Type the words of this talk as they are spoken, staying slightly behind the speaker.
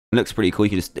It looks pretty cool.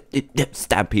 You can just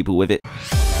stab people with it.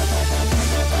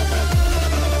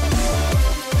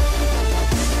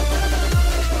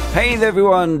 Hey there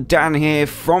everyone, Dan here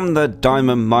from the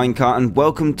Diamond Minecart, and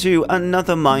welcome to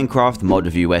another Minecraft mod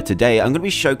review, where today I'm going to be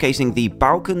showcasing the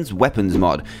BALKON'S weapons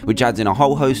mod, which adds in a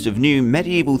whole host of new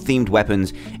medieval themed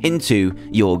weapons into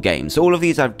your game. So all of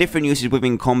these have different uses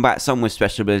within combat, some with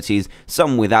special abilities,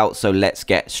 some without, so let's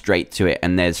get straight to it.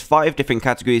 And there's 5 different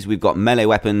categories. We've got melee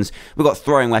weapons, we've got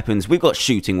throwing weapons, we've got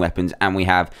shooting weapons, and we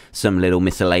have some little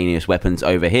miscellaneous weapons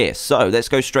over here. So let's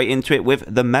go straight into it with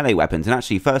the melee weapons. And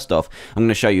actually, first off, I'm going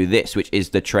to show you this, which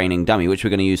is the training dummy, which we're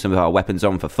going to use some of our weapons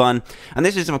on for fun. And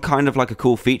this is a kind of like a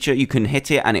cool feature. You can hit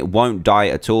it and it won't die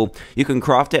at all. You can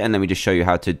craft it, and let me just show you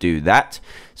how to do that.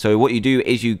 So what you do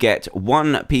is you get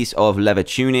 1 piece of leather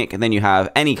tunic, and then you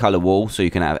have any color wool, so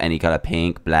you can have any color: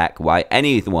 pink, black, white,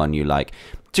 any one you like.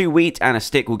 2 wheat and a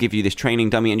stick will give you this training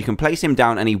dummy, and you can place him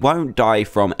down and he won't die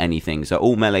from anything. So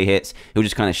all melee hits, he'll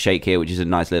just kind of shake here, which is a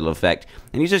nice little effect.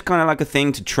 And he's just kind of like a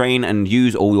thing to train and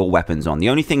use all your weapons on. The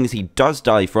only things he does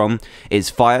die from is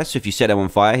fire. So if you set him on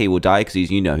fire, he will die because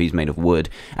he's, you know, he's made of wood.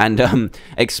 And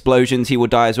explosions, he will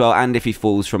die as well. And if he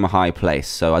falls from a high place.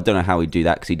 So I don't know how we do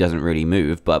that because he doesn't really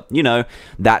move. But, you know,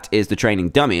 that is the training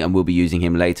dummy, and we'll be using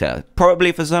him later.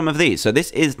 Probably for some of these. So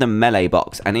this is the melee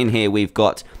box. And in here we've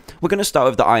got... We're going to start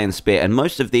with the iron spear, and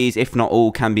most of these, if not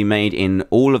all, can be made in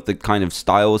all of the kind of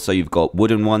styles. So you've got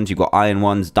wooden ones, you've got iron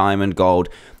ones, diamond, gold,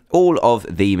 all of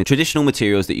the traditional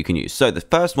materials that you can use. So the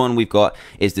first one we've got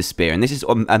is the spear, and this is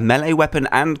a melee weapon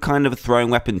and kind of a throwing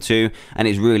weapon too, and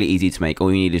it's really easy to make. All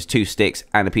you need is 2 sticks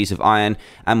and a piece of iron,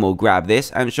 and we'll grab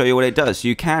this and show you what it does. So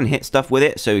you can hit stuff with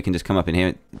it, so we can just come up in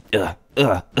here and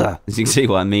as you can see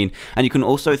what I mean. And you can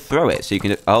also throw it, so you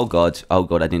can, oh god,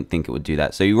 I didn't think it would do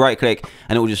that. So you right click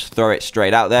and it will just throw it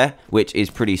straight out there, which is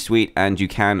pretty sweet. And you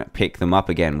can pick them up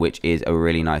again, which is a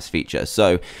really nice feature.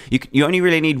 So you only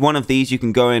really need 1 of these. You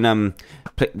can go and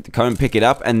go and pick it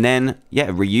up, and then yeah,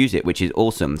 reuse it, which is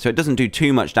awesome. So it doesn't do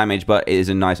too much damage, but it is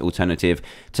a nice alternative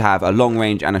to have a long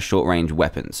range and a short range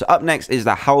weapon. So up next is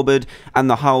the halberd, and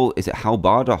the is it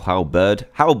halberd or halberd?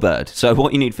 Halberd. So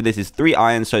what you need for this is 3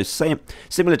 iron. So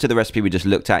similar to the recipe we just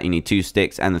looked at, you need 2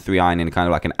 sticks and the 3 iron in kind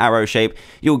of like an arrow shape.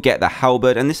 You'll get the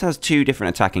halberd, and this has 2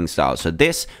 different attacking styles. So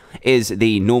this is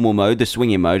the normal mode, the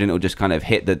swinging mode, and it'll just kind of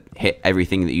hit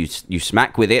everything that you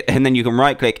smack with it, and then you can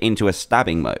right click into a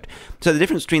stabbing mode. So the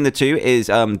difference between the two is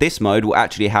this mode will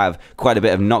actually have quite a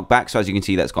bit of knockback. So as you can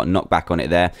see, that's got knockback on it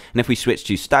there. And if we switch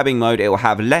to stabbing mode, it will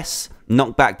have less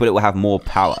knockback, but it will have more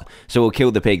power. So we'll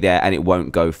kill the pig there and it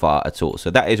won't go far at all.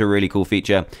 So that is a really cool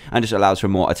feature, and just allows for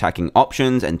more attacking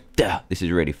options. And this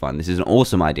is really fun. This is an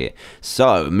awesome idea.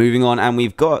 So moving on, and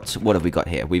we've got, what have we got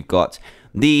here? We've got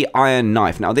the iron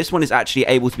knife. Now this one is actually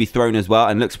able to be thrown as well,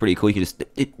 and looks pretty cool. You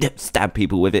can just stab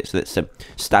people with it. So let's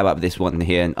stab up this one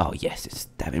here, and oh yes, it's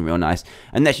stabbing real nice.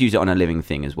 And let's use it on a living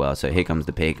thing as well. So here comes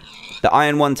the pig. The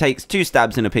iron one takes 2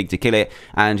 stabs in a pig to kill it,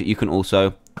 and you can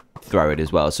also throw it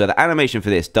as well. So the animation for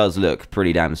this does look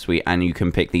pretty damn sweet, and you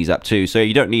can pick these up too. So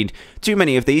you don't need too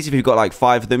many of these. If you've got like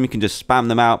 5 of them, you can just spam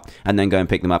them out and then go and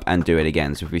pick them up and do it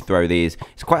again. So if we throw these,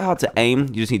 it's quite hard to aim.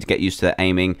 You just need to get used to the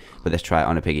aiming, but let's try it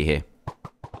on a piggy here.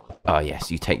 Oh yes,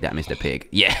 you take that, Mr. Pig.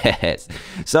 Yes.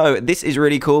 So this is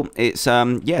really cool. It's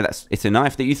yeah, it's a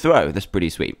knife that you throw. That's pretty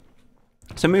sweet.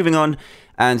 So moving on,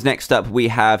 and next up we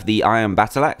have the iron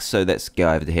battle axe. So let's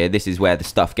go over to here. This is where the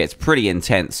stuff gets pretty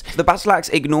intense. The battle axe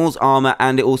ignores armor,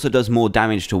 and it also does more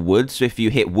damage to wood. So if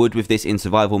you hit wood with this in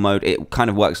survival mode, it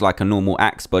kind of works like a normal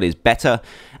axe, but is better.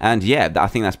 And yeah, I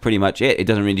think that's pretty much it. It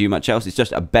doesn't really do much else. It's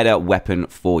just a better weapon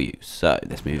for you. So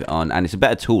let's move it on, and it's a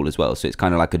better tool as well. So it's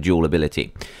kind of like a dual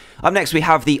ability. Up next, we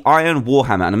have the iron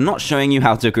warhammer, and I'm not showing you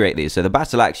how to create these. So the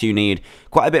battle axe, you need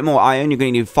quite a bit more iron. You're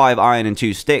going to need 5 iron and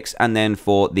 2 sticks, and then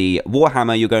for the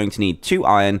warhammer, you're going to need 2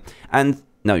 iron and...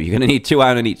 No, you're going to need 2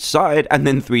 iron on each side, and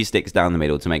then 3 sticks down the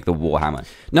middle to make the warhammer.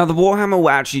 Now, the warhammer will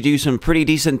actually do some pretty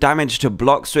decent damage to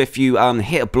blocks. So if you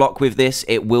hit a block with this,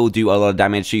 it will do a lot of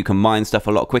damage, so you can mine stuff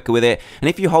a lot quicker with it. And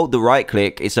if you hold the right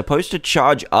click, it's supposed to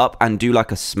charge up and do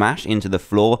like a smash into the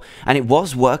floor. And it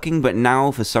was working, but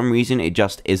now for some reason it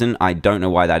just isn't. I don't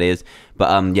know why that is.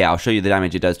 But yeah, I'll show you the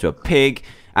damage it does to a pig.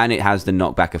 And it has the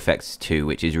knockback effects too,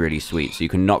 which is really sweet. So you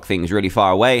can knock things really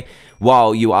far away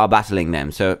while you are battling them.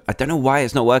 So I don't know why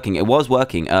it's not working. It was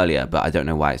working earlier, but I don't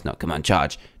know why it's not. Come on,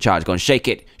 charge. Charge. Go on, shake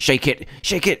it. Shake it.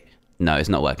 Shake it. No, it's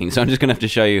not working. So I'm just going to have to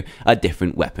show you a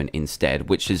different weapon instead,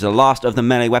 which is the last of the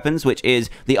melee weapons, which is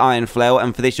the iron flail.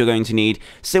 And for this, you're going to need,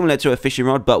 similar to a fishing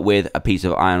rod, but with a piece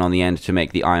of iron on the end to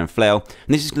make the iron flail.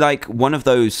 And this is like one of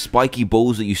those spiky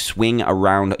balls that you swing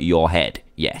around your head.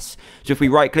 Yes. So if we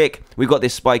right click, we've got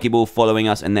this spiky ball following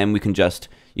us, and then we can just,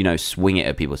 you know, swing it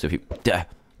at people. So if you, there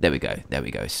we go, there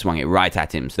we go. Swung it right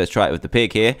at him. So let's try it with the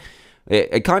pig here.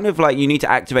 It kind of like you need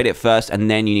to activate it first, and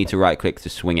then you need to right click to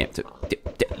swing it.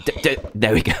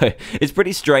 There we go. It's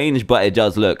pretty strange, but it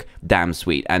does look damn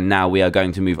sweet. And now we are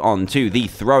going to move on to the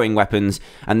throwing weapons,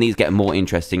 and these get more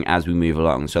interesting as we move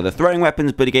along. So the throwing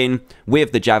weapons begin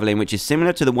with the javelin, which is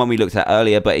similar to the one we looked at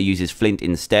earlier, but it uses flint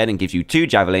instead and gives you 2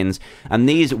 javelins, and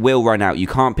these will run out. You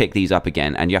can't pick these up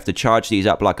again, and you have to charge these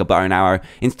up like a bow and arrow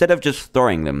instead of just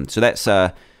throwing them. So that's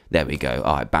there we go.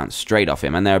 Oh, it bounced straight off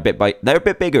him, and they're a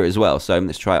bit bigger as well. So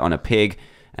let's try it on a pig,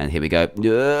 and here we go.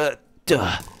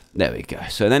 There we go.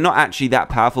 So they're not actually that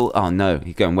powerful. Oh no,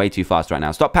 he's going way too fast right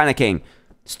now. Stop panicking.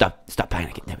 Stop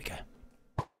panicking. There we go.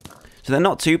 So they're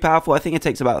not too powerful. I think it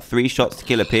takes about 3 shots to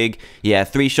kill a pig. Yeah,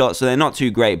 3 shots. So they're not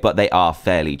too great, but they are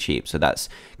fairly cheap. So that's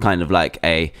kind of like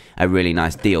a really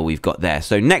nice deal we've got there.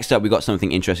 So next up, we've got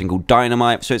something interesting called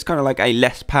dynamite. So it's kind of like a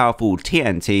less powerful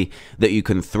TNT that you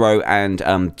can throw.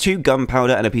 And 2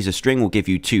 gunpowder and a piece of string will give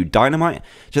you 2 dynamite.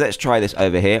 So let's try this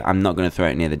over here. I'm not going to throw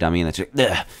it near the dummy. Let's just,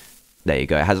 there you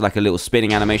go. It has like a little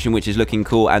spinning animation, which is looking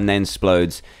cool, and then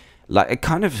explodes. Like a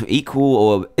kind of equal,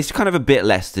 or it's kind of a bit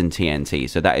less than TNT,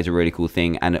 so that is a really cool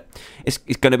thing, and it's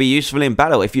going to be useful in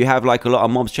battle. If you have like a lot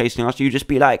of mobs chasing after you, just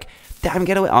be like, damn,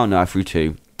 get away. Oh no, I threw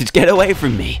 2. Just get away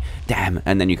from me, damn.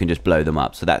 And then you can just blow them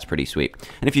up, so that's pretty sweet.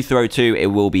 And if you throw 2, it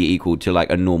will be equal to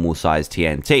like a normal size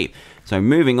TNT. So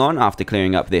moving on after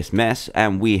clearing up this mess,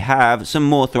 and we have some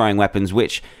more throwing weapons,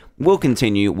 which will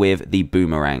continue with the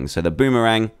boomerang. So the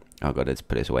boomerang, oh god, let's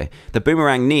put this away. The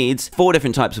boomerang needs 4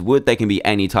 different types of wood. They can be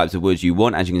any types of woods you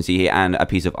want, as you can see here, and a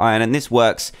piece of iron. And this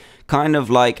works kind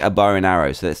of like a bow and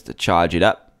arrow. So let's charge it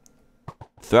up,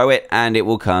 throw it, and it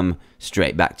will come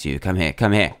straight back to you. Come here,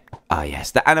 come here. Ah, yes,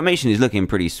 the animation is looking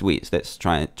pretty sweet. So let's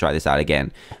try this out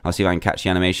again. I'll see if I can catch the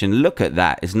animation. Look at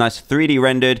that. It's nice 3D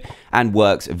rendered and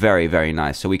works very, very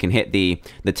nice. So we can hit the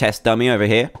test dummy over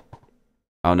here.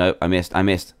 Oh no, I missed.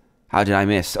 How did I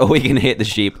miss? Oh, we can hit the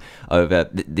sheep over.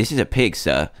 This is a pig,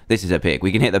 sir. This is a pig.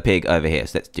 We can hit the pig over here.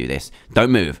 So let's do this.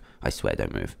 Don't move. I swear,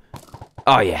 don't move.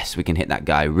 Oh, yes. We can hit that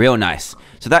guy. Real nice.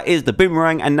 So that is the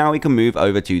boomerang. And now we can move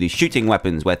over to the shooting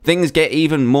weapons, where things get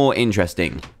even more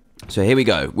interesting. So here we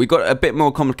go. We've got a bit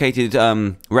more complicated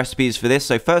recipes for this.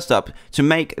 So first up, to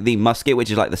make the musket,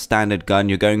 which is like the standard gun,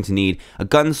 you're going to need a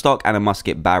gun stock and a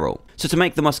musket barrel. So to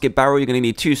make the musket barrel, you're going to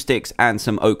need 2 sticks and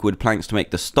some oak wood planks to make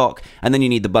the stock. And then you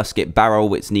need the musket barrel,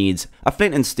 which needs a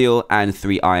flint and steel and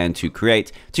 3 iron to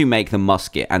create to make the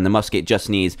musket. And the musket just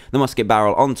needs the musket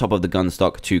barrel on top of the gun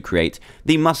stock to create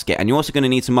the musket. And you're also going to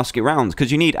need some musket rounds,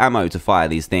 because you need ammo to fire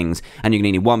these things. And you're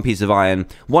going to need 1 piece of iron,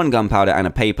 1 gunpowder, and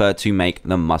a paper to make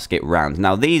the musket round.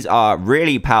 Now, these are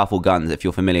really powerful guns if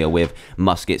you're familiar with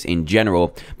muskets in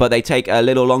general, but they take a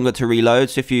little longer to reload.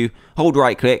 So if you hold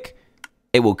right click,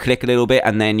 it will click a little bit,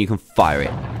 and then you can fire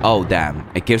it. Oh, damn.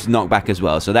 It gives knockback as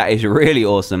well. So that is really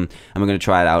awesome. And we're going to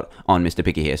try it out on Mr.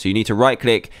 Piggy here. So you need to right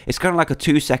click. It's kind of like a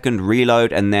 2-second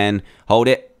reload, and then hold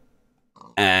it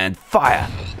and fire.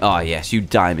 Oh, yes, you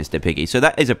die, Mr. Piggy. So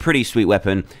that is a pretty sweet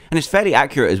weapon, and it's fairly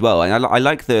accurate as well. And I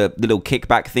like the little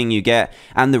kickback thing you get,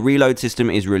 and the reload system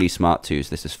is really smart too. So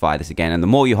let's just fire this again. And the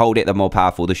more you hold it, the more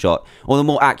powerful the shot, or the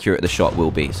more accurate the shot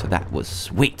will be. So that was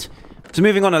sweet. So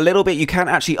moving on a little bit, you can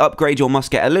actually upgrade your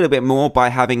musket a little bit more by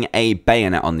having a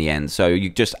bayonet on the end. So you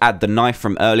just add the knife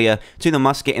from earlier to the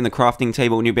musket in the crafting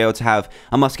table, and you'll be able to have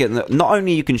a musket that not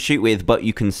only you can shoot with, but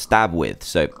you can stab with.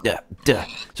 So,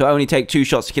 so I only take 2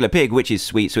 shots to kill a pig, which is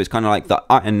sweet. So it's kind of like the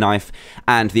iron knife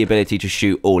and the ability to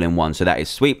shoot all in one. So that is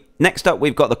sweet. Next up,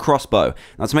 we've got the crossbow.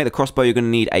 Now, to make the crossbow, you're going to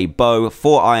need a bow,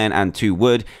 4 iron, and 2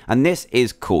 wood. And this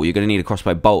is cool. You're going to need a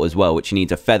crossbow bolt as well, which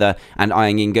needs a feather and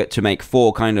iron ingot to make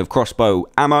 4 kind of crossbow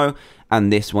ammo.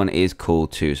 And this one is cool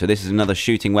too. So this is another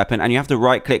shooting weapon. And you have to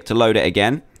right-click to load it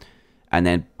again. And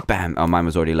then, bam, oh, mine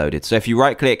was already loaded. So if you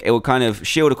right-click, it will kind of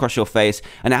shield across your face.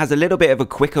 And it has a little bit of a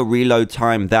quicker reload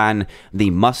time than the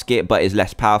musket, but is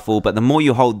less powerful. But the more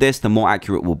you hold this, the more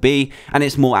accurate it will be. And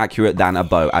it's more accurate than a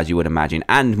bow, as you would imagine.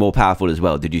 And more powerful as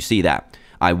well. Did you see that?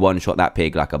 I one-shot that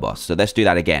pig like a boss. So let's do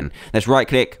that again. Let's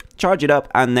right-click, charge it up,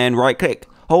 and then right-click.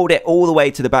 Hold it all the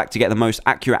way to the back to get the most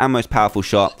accurate and most powerful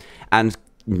shot. And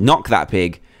knock that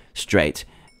pig straight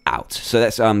out. So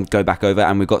let's go back over,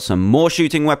 and we've got some more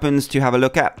shooting weapons to have a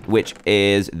look at, which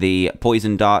is the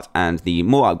poison dart and the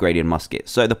more upgraded musket.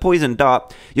 So the poison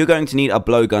dart, you're going to need a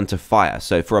blowgun to fire.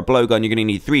 So for a blowgun, you're going to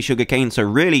need 3 sugarcane, so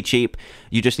really cheap.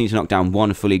 You just need to knock down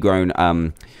 1 fully grown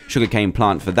sugarcane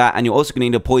plant for that, and you're also going to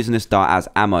need a poisonous dart as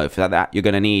ammo. For that, you're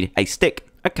going to need a stick,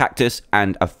 a cactus,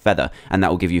 and a feather, and that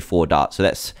will give you 4 darts. So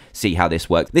let's see how this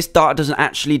works. This dart doesn't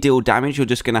actually deal damage. You're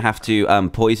just going to have to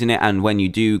poison it, and when you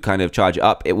do kind of charge it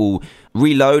up, it will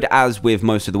reload as with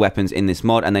most of the weapons in this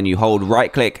mod, and then you hold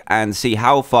right click and see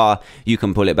how far you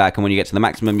can pull it back, and when you get to the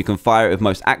maximum, you can fire it with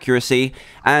most accuracy.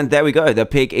 And there we go, the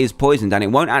pig is poisoned, and it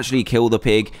won't actually kill the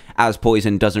pig, as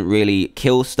poison doesn't really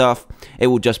kill stuff. It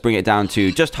will just bring it down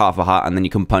to just half a heart, and then you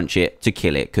can punch it to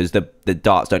kill it, because the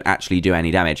darts don't actually do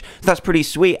any damage. So that's pretty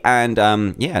sweet, and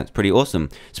yeah, it's pretty awesome,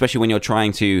 especially when you're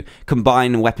trying to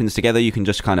combine weapons together. You can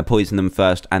just kind of poison them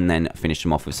first and then finish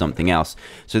them off with something else.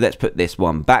 So let's put this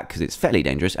one back, because it's fairly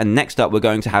dangerous. And next up, we're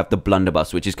going to have the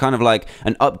blunderbuss, which is kind of like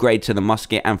an upgrade to the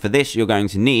musket, and for this, you're going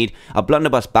to need a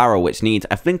blunderbuss barrel, which needs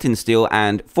a flint and steel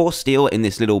and 4 steel in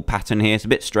this little pattern here. It's a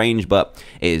bit strange, but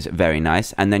is very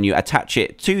nice. And then you attach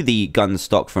it to the gun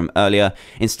stock from earlier.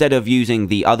 Instead of using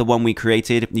the other one we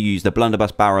created, you use the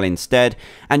blunderbuss barrel instead,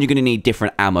 and you're going to need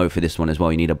different ammo for this one as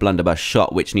well. You need a blunderbuss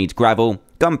shot, which needs gravel,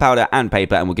 gunpowder, and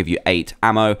paper, and will give you 8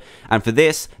 ammo. And for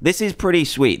this is pretty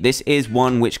sweet. This is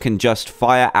one which can just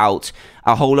fire out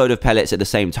a whole load of pellets at the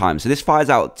same time. So this fires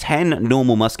out 10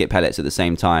 normal musket pellets at the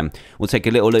same time. Will take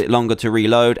a little bit longer to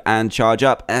reload and charge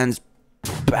up, and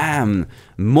bam,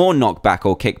 more knockback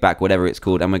or kickback, whatever it's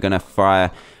called, and we're going to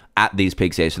fire at these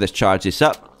pigs here. So let's charge this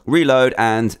up, reload,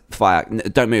 and fire.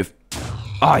 Don't move.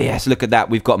 Oh yes, look at that.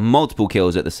 We've got multiple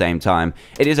kills at the same time.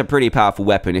 It is a pretty powerful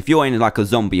weapon. If you're in like a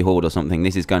zombie horde or something,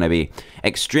 this is going to be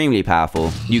extremely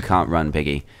powerful. You can't run,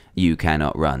 piggy. You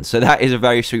cannot run. So that is a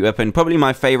very sweet weapon. Probably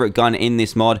my favorite gun in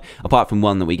this mod, apart from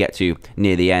one that we get to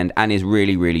near the end, and is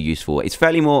really, really useful. It's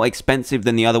fairly more expensive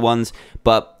than the other ones,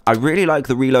 but I really like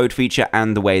the reload feature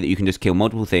and the way that you can just kill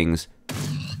multiple things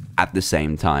at the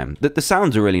same time. The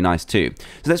sounds are really nice too.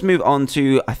 So let's move on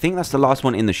to, I think that's the last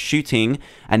one in the shooting,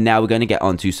 and now we're going to get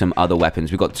on to some other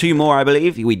weapons. We've got 2 more, I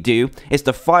believe. We do. It's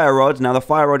the fire rod. Now the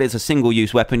fire rod is a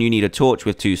single-use weapon. You need a torch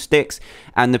with 2 sticks,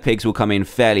 and the pigs will come in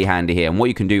fairly handy here. And what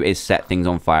you can do is set things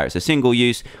on fire. It's a single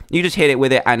use. You just hit it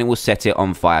with it, and it will set it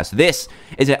on fire. So this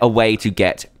is a way to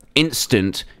get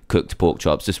instant cooked pork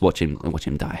chops. Just watch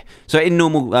him die. So in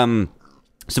normal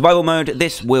survival mode,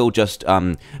 this will just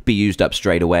be used up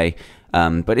straight away,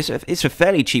 but it's a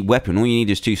fairly cheap weapon. All you need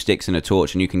is 2 sticks and a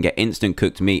torch, and you can get instant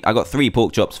cooked meat. I got 3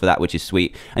 pork chops for that, which is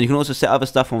sweet. And you can also set other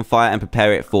stuff on fire and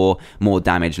prepare it for more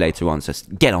damage later on. So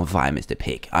get on fire, Mr.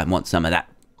 Pig. I want some of that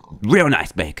real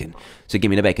nice bacon. So give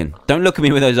me the bacon. Don't look at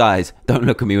me with those eyes. Don't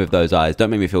look at me with those eyes. Don't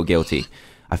make me feel guilty.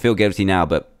 I feel guilty now,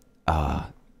 but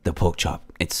the pork chop.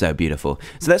 It's so beautiful.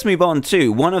 So let's move on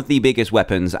to one of the biggest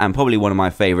weapons, and probably one of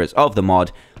my favorites of the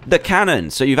mod, the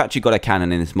cannon. So you've actually got a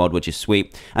cannon in this mod, which is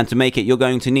sweet. And to make it, you're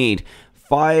going to need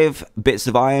 5 bits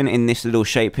of iron in this little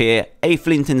shape here, a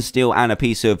flint and steel, and a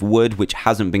piece of wood, which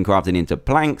hasn't been crafted into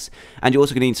planks. And you're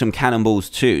also going to need some cannonballs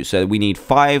too. So we need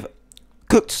 5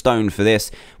 cooked stone for this,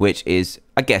 which is,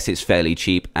 I guess it's fairly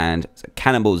cheap, and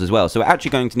cannonballs as well. So we're actually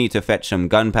going to need to fetch some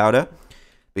gunpowder,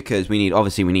 because we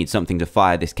need something to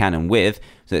fire this cannon with.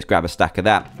 So let's grab a stack of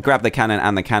that, grab the cannon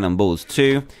and the cannonballs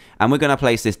too, and we're going to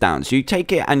place this down. So you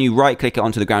take it and you right click it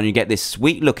onto the ground, you get this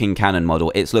sweet looking cannon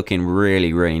model. It's looking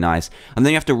really, really nice. And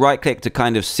then you have to right click to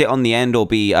kind of sit on the end or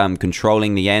be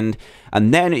controlling the end.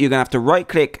 And then you're going to have to right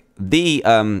click the,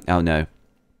 oh no. You're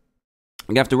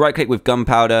going to have to right click with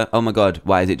gunpowder. Oh my god,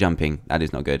 why is it jumping? That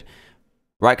is not good.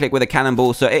 Right click with a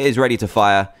cannonball, so it is ready to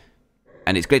fire.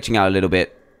 And it's glitching out a little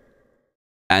bit.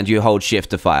 And you hold shift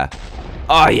to fire.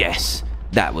 Oh yes,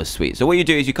 that was sweet. So what you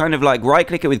do is you kind of like right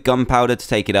click it with gunpowder to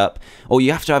take it up, or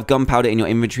you have to have gunpowder in your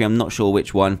inventory. I'm not sure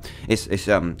which one. This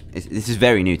is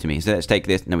very new to me. So let's take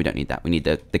this. No, we don't need that. We need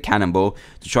the cannonball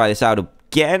to try this out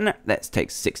again. Let's take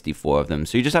 64 of them.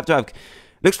 So you just have to have,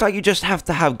 looks like you just have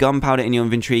to have gunpowder in your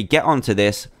inventory. Get onto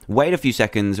this, wait a few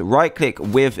seconds, right click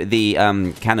with the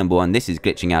cannonball, and this is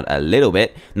glitching out a little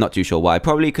bit. Not too sure why.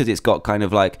 Probably because it's got kind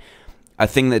of like a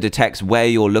thing that detects where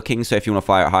you're looking. So if you want to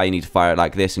fire it high, you need to fire it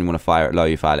like this, and you want to fire it low,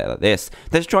 you fire it like this.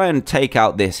 Let's try and take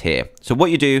out this here. So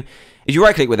what you do is you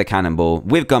right click with a cannonball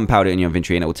with gunpowder in your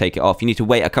inventory, and it will take it off. You need to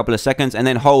wait a couple of seconds and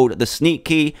then hold the sneak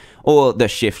key or the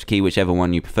shift key, whichever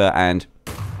one you prefer, and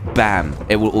bam,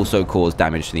 it will also cause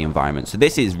damage to the environment. So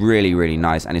this is really, really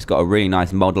nice, and it's got a really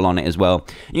nice model on it as well.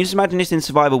 You just imagine this in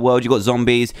survival world. You've got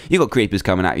zombies, you've got creepers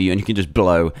coming at you, and you can just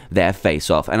blow their face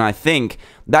off. And I think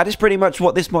that is pretty much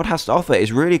what this mod has to offer.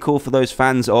 It's really cool for those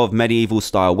fans of medieval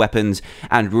style weapons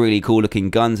and really cool looking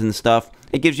guns and stuff.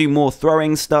 It gives you more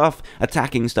throwing stuff,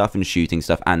 attacking stuff, and shooting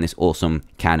stuff, and this awesome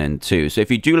cannon too. So if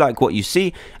you do like what you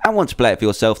see and want to play it for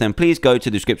yourself, then please go to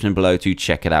the description below to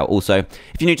check it out. Also,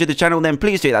 if you're new to the channel, then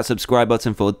please hit that subscribe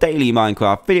button for daily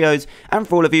Minecraft videos, and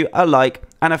for all of you, a like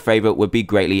and a favorite would be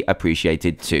greatly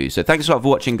appreciated too. So thanks a lot for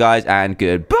watching, guys, and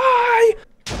goodbye!